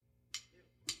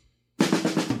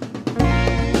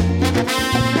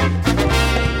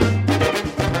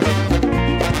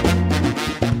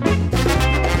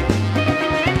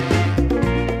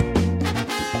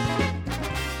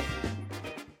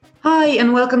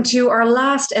and welcome to our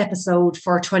last episode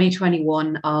for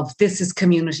 2021 of This is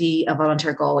Community, a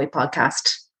Volunteer Galway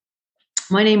podcast.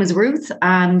 My name is Ruth,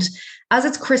 and as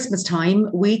it's Christmas time,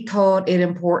 we thought it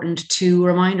important to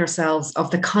remind ourselves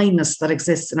of the kindness that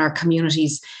exists in our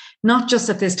communities, not just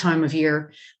at this time of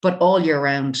year, but all year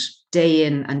round, day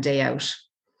in and day out.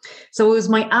 So it was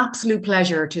my absolute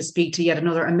pleasure to speak to yet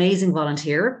another amazing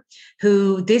volunteer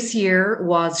who this year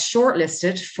was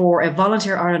shortlisted for a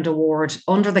Volunteer Ireland Award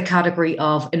under the category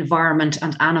of Environment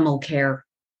and Animal Care.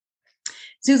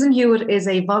 Susan Hewitt is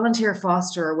a volunteer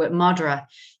fosterer with Modra,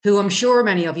 who I'm sure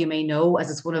many of you may know as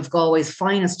it's one of Galway's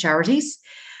finest charities.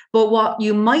 But what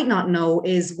you might not know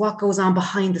is what goes on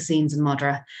behind the scenes in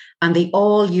Modra and the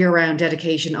all year round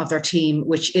dedication of their team,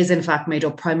 which is in fact made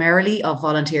up primarily of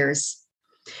volunteers.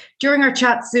 During our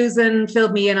chat, Susan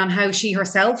filled me in on how she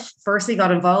herself firstly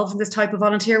got involved in this type of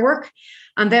volunteer work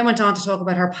and then went on to talk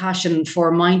about her passion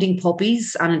for minding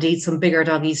puppies and indeed some bigger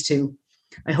doggies too.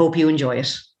 I hope you enjoy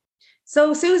it.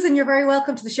 So Susan, you're very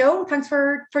welcome to the show. Thanks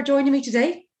for joining me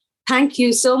today. Thank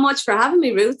you so much for having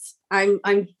me, Ruth. I'm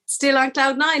still on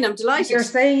cloud nine. I'm delighted. You're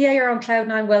saying, you're on cloud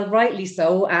nine. Well, rightly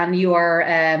so. And you are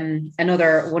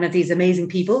another one of these amazing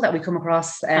people that we come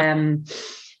across,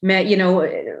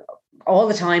 all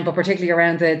the time, but particularly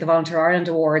around the Volunteer Ireland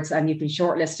Awards, and you've been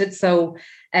shortlisted. So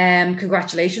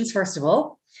congratulations, first of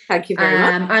all. Thank you very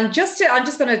much. And I'm just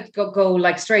going to go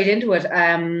like straight into it.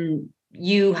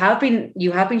 You have been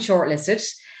shortlisted.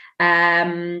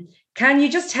 Can you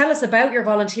just tell us about your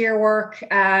volunteer work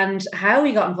and how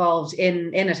you got involved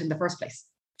in it in the first place?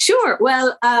 Sure.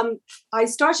 Well, I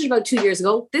started about 2 years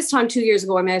ago. This time 2 years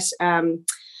ago, I met an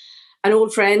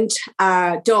old friend,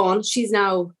 Dawn. She's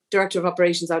now Director of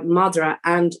Operations out in Modra,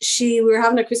 and we were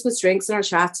having our Christmas drinks and our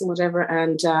chats and whatever.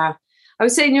 And I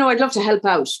was saying, I'd love to help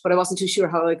out, but I wasn't too sure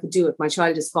how I could do it. My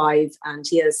child is 5 and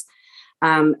he has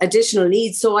additional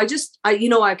needs. So I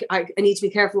need to be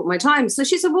careful with my time. So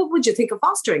she said, well, would you think of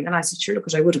fostering? And I said, sure, look,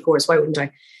 I would, of course. Why wouldn't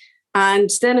I? And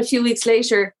then a few weeks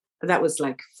later, that was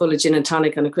like full of gin and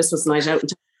tonic on a Christmas night out.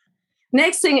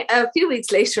 Next thing, a few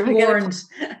weeks later, I remember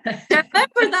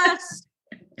that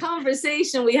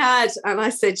conversation we had, and I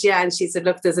said, yeah. And she said,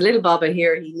 look, there's a little Baba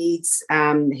here. He needs,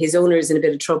 his owner is in a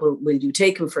bit of trouble. Will you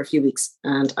take him for a few weeks?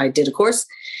 And I did, of course.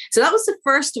 So that was the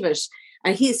first of it.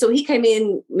 And he came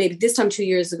in maybe this time 2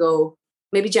 years ago,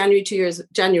 maybe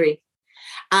January.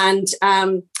 And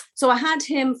so I had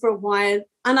him for a while,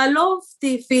 and I love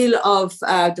the feel of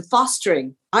the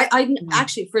fostering. I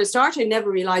actually, for a start, I never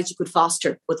realized you could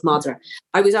foster with Modra.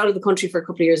 I was out of the country for a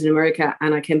couple of years in America,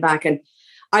 and I came back, and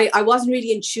I wasn't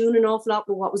really in tune an awful lot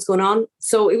with what was going on.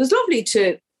 So it was lovely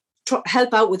to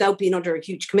help out without being under a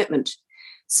huge commitment.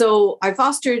 So I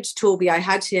fostered Toby. I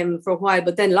had him for a while,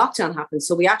 but then lockdown happened.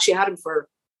 So we actually had him for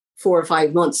 4 or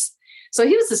 5 months. So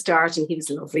he was the start, and he was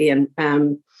lovely. And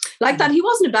like that, he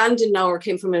wasn't abandoned now or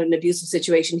came from an abusive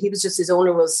situation. He was just, his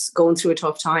owner was going through a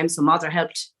tough time. So Mother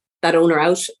helped that owner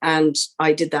out, and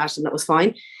I did that, and that was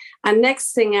fine. And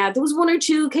next thing, there was 1 or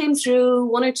 2 came through,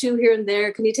 1 or 2 here and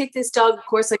there. Can you take this dog? Of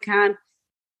course I can.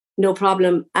 No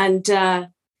problem. And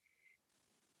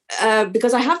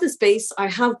because I have the space, I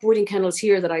have boarding kennels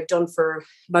here that I've done for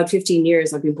about 15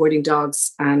 years. I've been boarding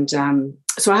dogs. And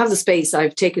so I have the space.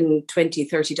 I've taken 20,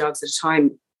 30 dogs at a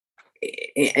time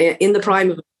in the prime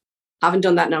of it. I haven't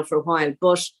done that now for a while.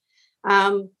 But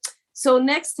so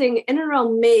next thing, in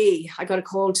around May, I got a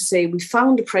call to say, we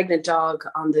found a pregnant dog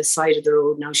on the side of the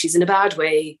road. Now she's in a bad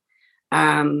way.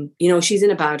 She's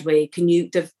in a bad way. Can you,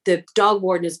 the dog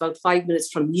warden is about 5 minutes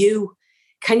from you.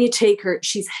 Can you take her?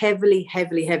 She's heavily,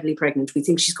 heavily, heavily pregnant. We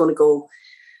think she's going to go.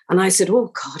 And I said, oh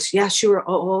God, yeah, sure.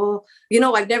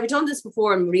 I've never done this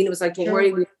before. And Marina was like, don't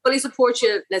worry, we fully support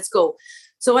you. Let's go.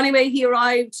 So anyway, he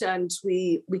arrived, and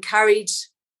we carried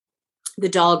the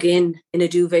dog in a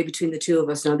duvet between the two of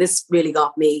us. Now this really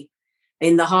got me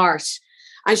in the heart.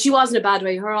 And she wasn't a bad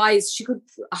way. Her eyes, she could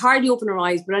hardly open her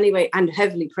eyes, but anyway, and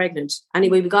heavily pregnant.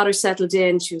 Anyway, we got her settled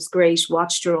in. She was great.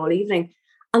 Watched her all evening.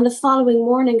 And the following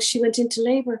morning, she went into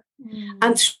labour.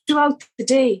 And throughout the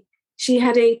day, she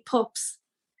had 8 pups.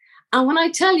 And when I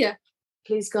tell you,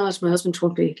 please God, my husband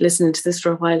won't be listening to this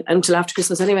for a while, until after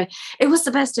Christmas anyway, it was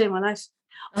the best day of my life.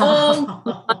 Oh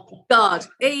my God,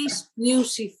 8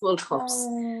 beautiful pups.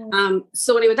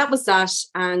 So anyway, that was that.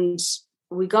 And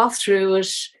we got through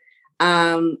it.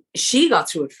 She got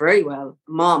through it very well.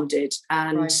 Mom did.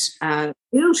 And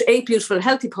 8 beautiful,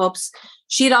 healthy pups.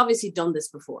 She had obviously done this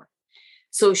before.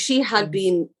 So she had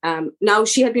been, now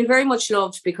she had been very much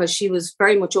loved because she was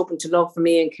very much open to love for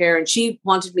me and care. And she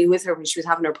wanted me with her when she was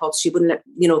having her pups. She wouldn't let,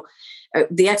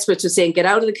 the experts were saying, get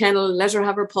out of the kennel, let her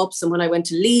have her pups. And when I went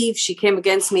to leave, she came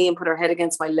against me and put her head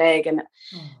against my leg. And,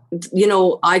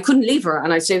 I couldn't leave her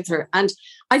and I stayed with her. And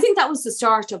I think that was the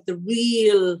start of the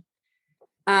real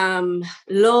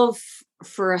love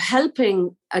for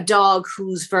helping a dog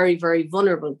who's very, very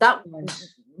vulnerable. That,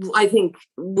 I think,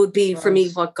 would be for me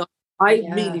what got. I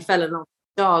really fell in love with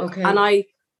the dog, and I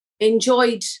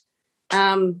enjoyed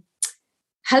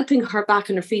helping her back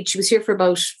on her feet. She was here for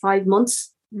about 5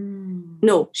 months.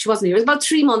 No, she wasn't here. It was about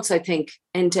 3 months, I think,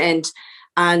 end to end.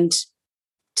 And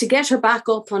to get her back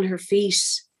up on her feet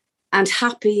and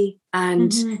happy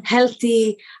and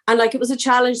healthy. And like, it was a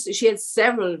challenge. She had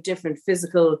several different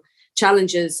physical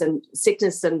challenges and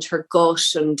sickness and her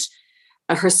gut and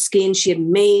her skin. She had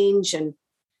mange.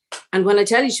 And when I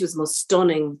tell you, she was the most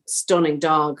stunning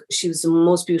dog. She was the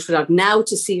most beautiful dog. Now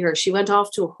to see her, she went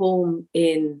off to a home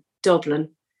in Dublin.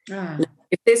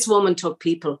 If this woman took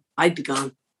people, I'd be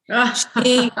gone.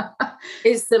 She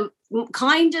is the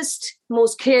kindest,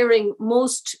 most caring,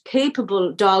 most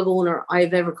capable dog owner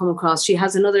I've ever come across. She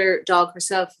has another dog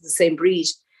herself of the same breed.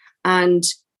 And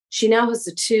she now has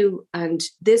the two. And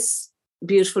this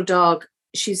beautiful dog,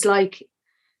 she's like,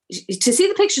 to see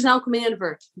the pictures now coming in of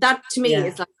her, that to me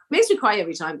is like, makes me cry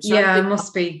every time. It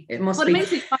must be. It must be. It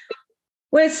makes me cry.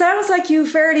 Well, it sounds like you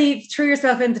fairly threw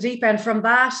yourself into the deep end from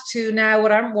that to now.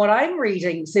 What I'm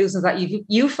reading, Susan, is that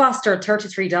you fostered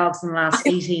 33 dogs in the last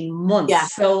 18 months. Yeah.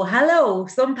 So hello,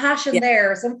 some passion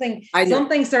there. Something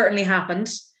certainly happened.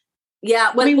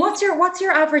 Yeah. Well, I mean, what's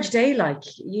your average day like?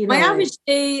 My average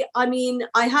day, I mean,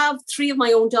 I have 3 of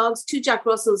my own dogs, 2 Jack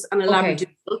Russells and a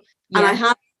Labradoodle. And I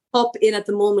have up in at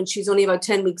the moment. She's only about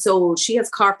 10 weeks old. She has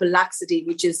carpal laxity,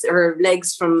 which is her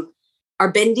legs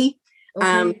are bendy.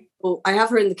 So I have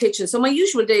her in the kitchen. So my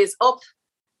usual day is up.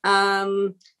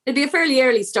 It'd be a fairly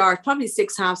early start, probably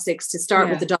 6, half 6 to start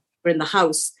with the dog in the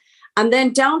house. And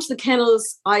then down to the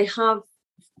kennels, I have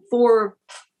 4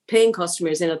 paying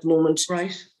customers in at the moment.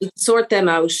 Right. You sort them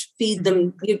out, feed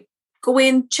them. You go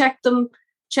in, check them,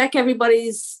 check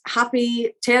everybody's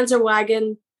happy, tails are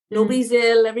wagging. Nobody's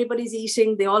ill, everybody's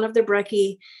eating, they all have their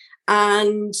brekkie.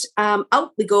 And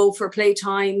out we go for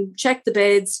playtime, check the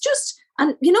beds,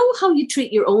 and you know how you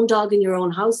treat your own dog in your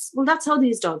own house? Well, that's how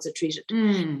these dogs are treated.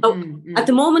 At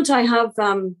the moment I have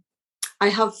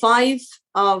 5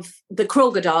 of the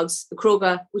Kroga dogs, the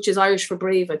Kroga, which is Irish for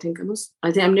brave, I think I'm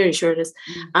nearly sure it is.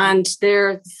 And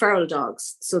they're feral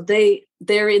dogs. So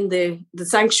they're in the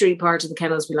sanctuary part of the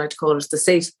kennels, we like to call it, the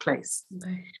safe place.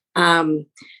 Okay.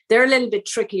 They're a little bit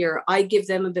trickier. I give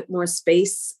them a bit more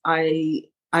space. I'm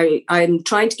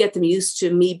trying to get them used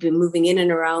to me moving in and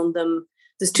around them.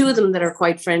 There's 2 of them that are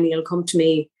quite friendly. They'll come to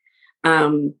me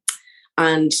and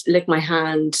lick my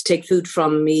hand, take food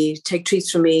from me, take treats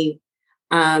from me.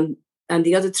 And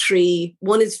the other 3,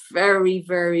 one is very,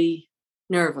 very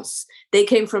nervous. They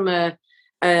came from a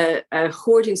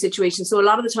hoarding situation. So a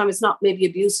lot of the time it's not maybe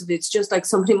abusive. It's just like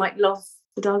somebody might love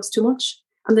the dogs too much.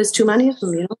 And there's too many of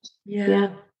them,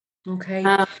 Yeah.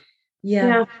 Okay.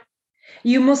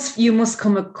 You must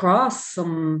come across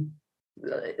some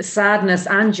sadness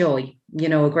and joy,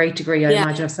 a great degree, I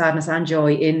imagine, of sadness and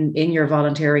joy in your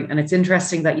volunteering. And it's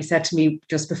interesting that you said to me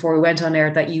just before we went on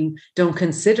air that you don't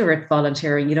consider it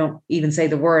volunteering. You don't even say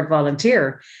the word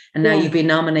volunteer. And now you've been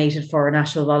nominated for a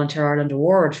National Volunteer Ireland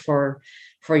Award for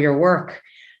your work.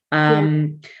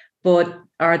 But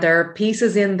are there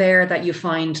pieces in there that you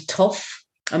find tough?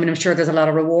 I mean, I'm sure there's a lot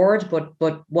of reward, but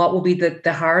what will be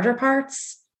the harder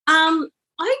parts? The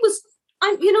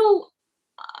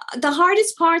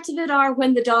hardest parts of it are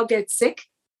when the dog gets sick,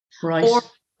 right, or the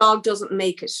dog doesn't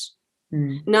make it.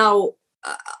 Now,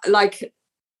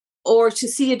 or to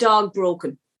see a dog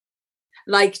broken,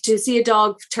 like to see a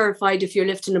dog terrified if you're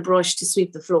lifting a brush to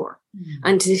sweep the floor,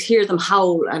 and to hear them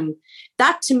howl, and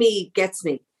that to me gets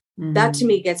me. That to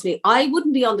me gets me. I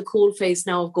wouldn't be on the cold face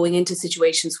now of going into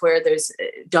situations where there's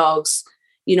dogs,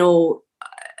 we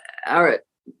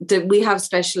have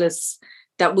specialists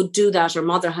that would do that, or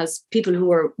Mother has people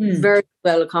who are very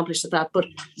well accomplished at that. But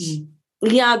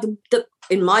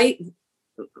in my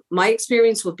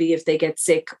experience would be if they get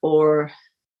sick, or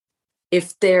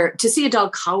if they're to see a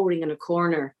dog cowering in a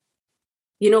corner.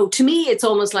 To me, it's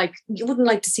almost like you wouldn't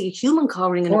like to see a human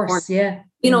cowering in a corner. Yeah.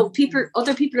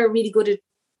 Other people are really good at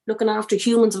looking after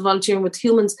humans and volunteering with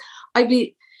humans. I'd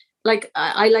be like,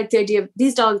 I like the idea of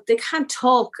these dogs, they can't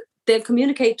talk, they'll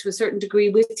communicate to a certain degree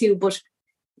with you, but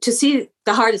to see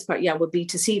the hardest part, would be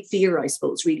to see fear, I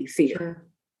suppose, really fear.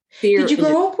 fear. Did you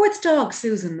grow up with dogs,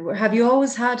 Susan? Have you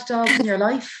always had dogs in your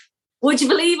life? Would you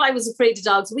believe I was afraid of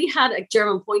dogs? We had a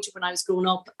German Pointer when I was growing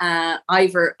up,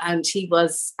 Ivor, and he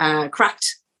was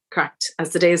cracked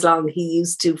as the days long. He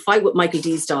used to fight with Michael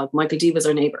D's dog. Michael D was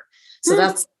our neighbour. So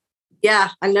that's,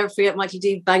 I'll never forget Michael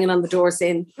D banging on the door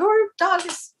saying, your dog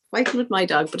is fighting with my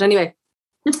dog. But anyway,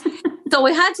 so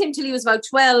we had him till he was about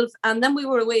 12, and then we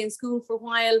were away in school for a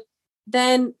while.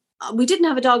 Then we didn't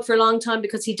have a dog for a long time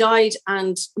because he died,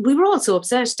 and we were all so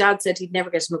upset. Dad said he'd never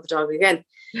get another dog again.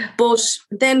 But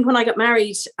then when I got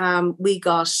married,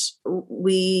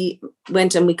 we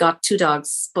went and we got 2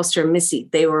 dogs, Buster and Missy.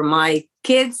 They were my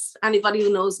kids. Anybody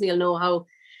who knows me will know how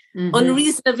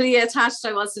unreasonably attached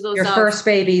I was to those dogs. Your first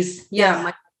babies.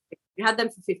 Yeah. We had them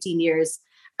for 15 years.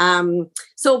 But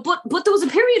there was a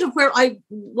period of where I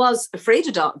was afraid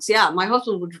of dogs. Yeah. My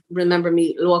husband would remember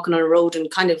me walking on a road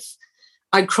and kind of,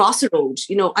 I'd cross a road.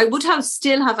 You know, I would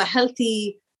still have a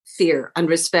healthy fear and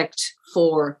respect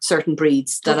for certain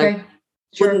breeds that I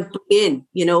wouldn't bring in,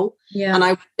 you know. Yeah. And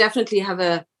I definitely have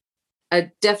a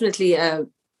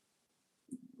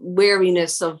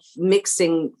wariness of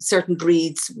mixing certain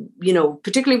breeds, you know,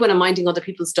 particularly when I'm minding other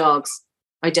people's dogs.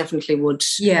 I definitely would.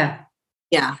 Yeah.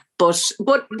 Yeah. But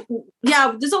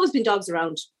yeah, there's always been dogs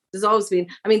around. There's always been.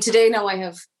 I mean, today now I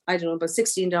have, I don't know, about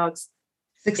 16 dogs.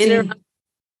 16.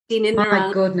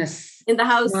 My goodness. In the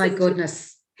house. My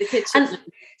goodness. The kitchen. And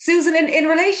Susan, in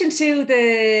relation to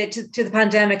the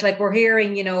pandemic, like we're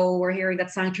hearing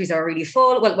that sanctuaries are really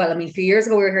full. Well, I mean, a few years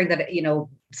ago we were hearing that, you know,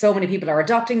 so many people are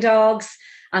adopting dogs,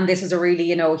 and this is a really,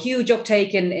 you know, huge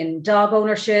uptake in dog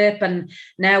ownership. And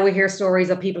now we hear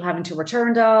stories of people having to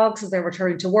return dogs as they're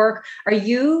returning to work. Are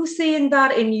you seeing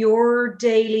that in your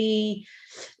daily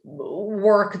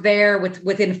work there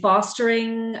within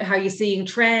fostering? How are you seeing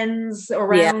trends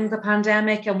around the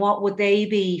pandemic, and what would they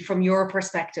be from your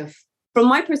perspective? From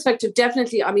my perspective,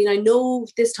 definitely. I mean, I know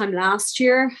this time last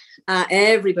year,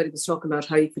 everybody was talking about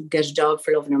how you could get a dog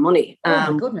for love nor money.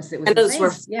 Oh my goodness, it was and those insane.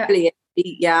 were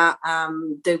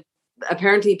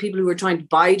apparently people who were trying to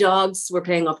buy dogs were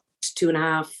paying up to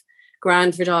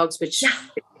 $2,500 for dogs, which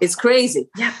is crazy.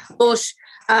 Yeah. But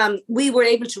we were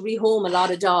able to rehome a lot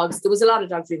of dogs. There was a lot of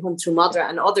dogs rehomed through Madra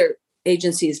and other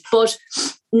agencies. But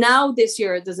now this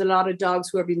year, there's a lot of dogs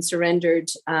who are being surrendered.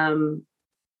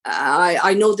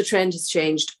 I know the trend has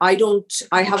changed. I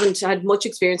haven't had much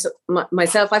experience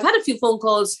myself. I've had a few phone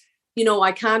calls, you know,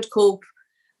 I can't cope.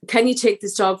 Can you take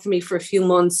this dog for me for a few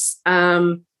months?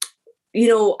 You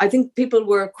know, I think people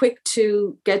were quick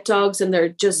to get dogs, and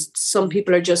some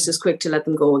people are just as quick to let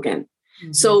them go again.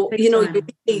 Mm-hmm. So, you know,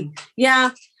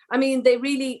 I mean, they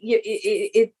really,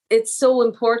 it's so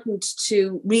important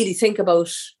to really think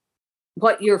about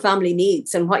what your family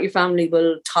needs and what your family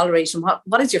will tolerate, and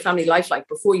what is your family life like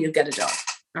before you get a dog.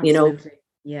 Absolutely. You know.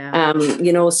 Yeah.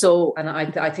 You know, so. And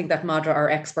I think that Madra are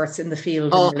experts in the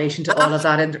field in relation to all of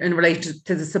that, in relation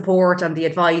to the support and the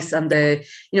advice and the,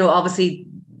 you know, obviously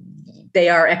they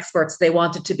are experts. They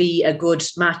want it to be a good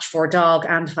match for dog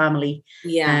and family.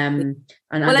 Yeah. And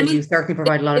they do certainly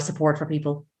provide a lot of support for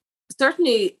people.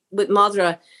 Certainly with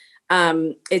Madra,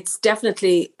 it's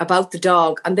definitely about the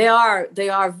dog, and they are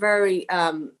very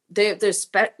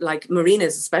like Marina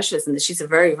is a specialist in this. She's a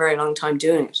very, very long time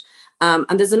doing it.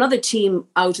 And there's another team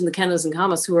out in the kennels in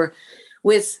Camas who are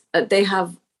they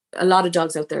have a lot of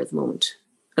dogs out there at the moment,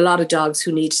 a lot of dogs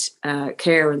who need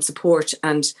care and support,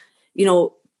 and, you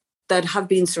know, that have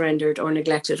been surrendered or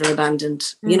neglected or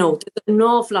abandoned. You know, there's an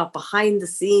awful lot behind the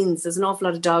scenes. There's an awful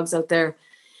lot of dogs out there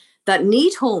that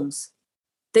need homes.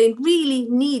 They really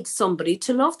need somebody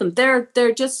to love them.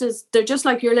 They're just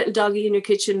like your little doggy in your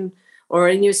kitchen or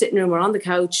in your sitting room or on the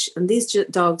couch. And these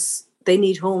dogs, they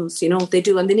need homes, you know, they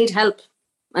do, and they need help,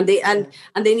 and they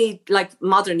need, like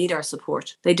Mother, need our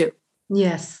support. They do.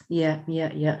 Yes, yeah.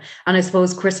 And I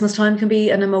suppose Christmas time can be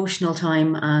an emotional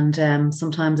time, and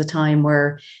sometimes a time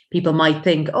where people might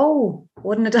think, "Oh,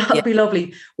 wouldn't a dog be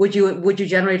lovely?" Would you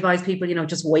generally advise people, you know,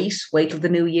 just wait till the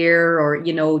new year, or,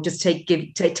 you know, just take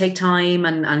time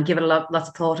and give it lots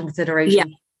of thought and consideration?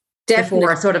 Yeah, definitely.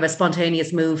 Before sort of a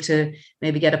spontaneous move to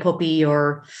maybe get a puppy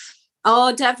or.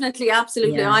 Oh, definitely,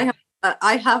 absolutely. Yeah.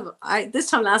 I have this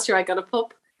time last year I got a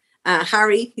pup,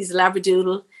 Harry. He's a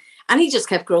Labradoodle. And he just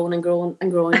kept growing and growing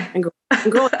and growing and growing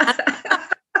and growing. And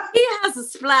he has a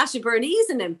splash of Bernese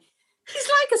in him. He's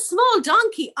like a small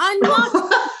donkey. I'm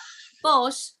not.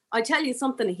 But I tell you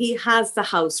something, he has the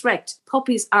house wrecked.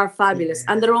 Puppies are fabulous.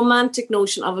 And the romantic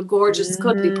notion of a gorgeous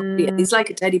cuddly puppy. And he's like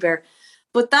a teddy bear.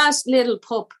 But that little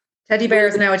pup. Teddy bear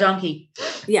is now a donkey.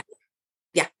 Yeah.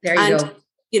 There you go.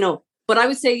 You know, But I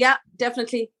would say, yeah,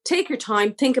 definitely take your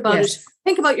time, think about it,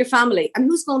 think about your family and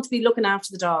who's going to be looking after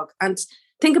the dog, and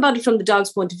think about it from the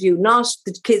dog's point of view, not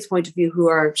the kids' point of view who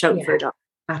are shouting for a dog.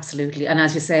 Absolutely. And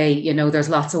as you say, you know, there's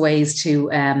lots of ways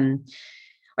to,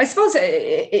 I suppose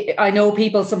I know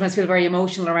people sometimes feel very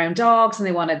emotional around dogs and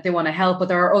they want to help, but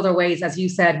there are other ways, as you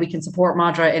said, we can support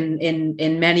Madra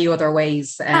in many other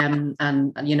ways. And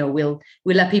you know, we'll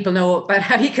let people know about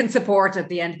how you can support at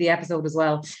the end of the episode as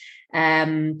well.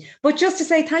 But just to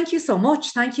say thank you so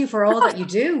much. Thank you for all that you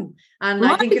do. And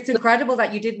I think it's incredible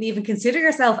that you didn't even consider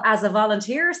yourself as a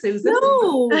volunteer, Susan,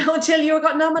 until you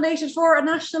got nominated for a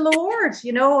national award,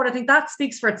 you know, and I think that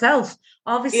speaks for itself.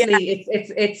 Obviously,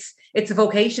 it's a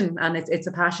vocation and it's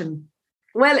a passion.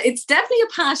 Well, it's definitely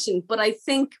a passion, but I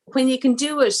think when you can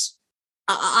do it,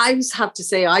 I have to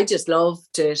say, I just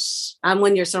loved it. And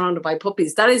when you're surrounded by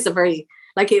puppies, that is a very,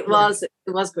 like it was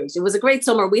great. It was a great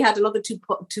summer. We had another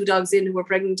two dogs in who were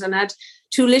pregnant and had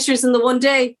 2 litters in the one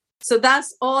day. So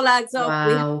that's all adds up.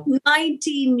 Wow. We had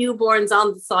 19 newborns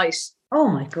on the site. Oh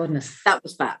my goodness. That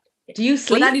was fab. Do you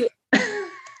sleep? Anyway,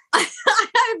 I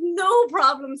have no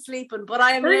problem sleeping, but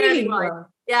I am really?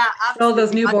 Yeah, absolutely. All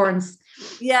those newborns.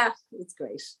 Yeah, it's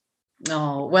great.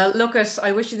 Oh, well, look,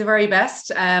 I wish you the very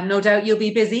best. No doubt you'll be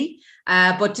busy,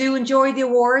 but do enjoy the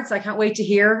awards. I can't wait to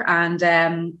hear. And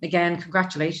again,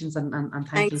 congratulations and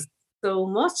thank you so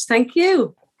much. Thank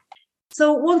you.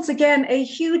 So once again, a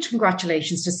huge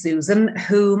congratulations to Susan,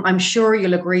 whom I'm sure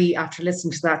you'll agree after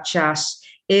listening to that chat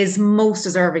is most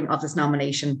deserving of this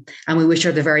nomination. And we wish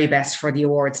her the very best for the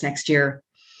awards next year.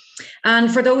 And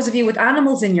for those of you with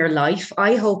animals in your life,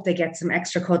 I hope they get some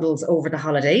extra cuddles over the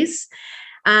holidays.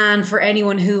 And for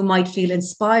anyone who might feel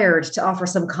inspired to offer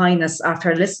some kindness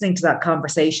after listening to that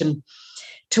conversation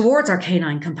towards our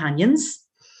canine companions,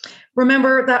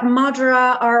 remember that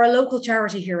Madra are a local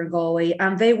charity here in Galway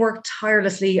and they work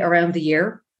tirelessly around the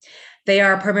year. They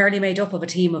are primarily made up of a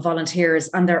team of volunteers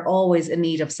and they're always in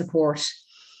need of support.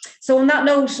 So on that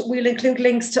note, we'll include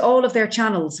links to all of their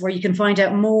channels where you can find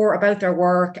out more about their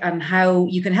work and how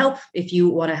you can help if you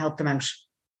want to help them out.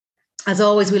 As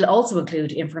always, we'll also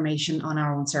include information on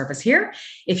our own service here.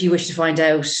 If you wish to find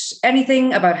out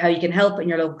anything about how you can help in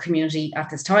your local community at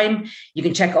this time, you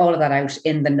can check all of that out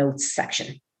in the notes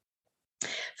section.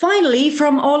 Finally,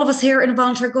 from all of us here in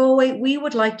Volunteer Galway, we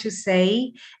would like to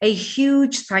say a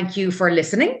huge thank you for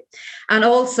listening, and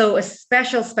also a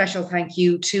special thank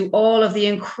you to all of the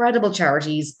incredible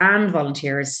charities and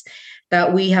volunteers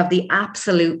that we have the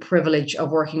absolute privilege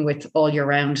of working with all year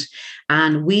round.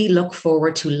 And we look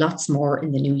forward to lots more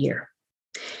in the new year.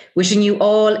 Wishing you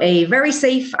all a very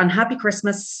safe and happy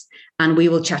Christmas, and we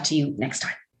will chat to you next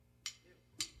time.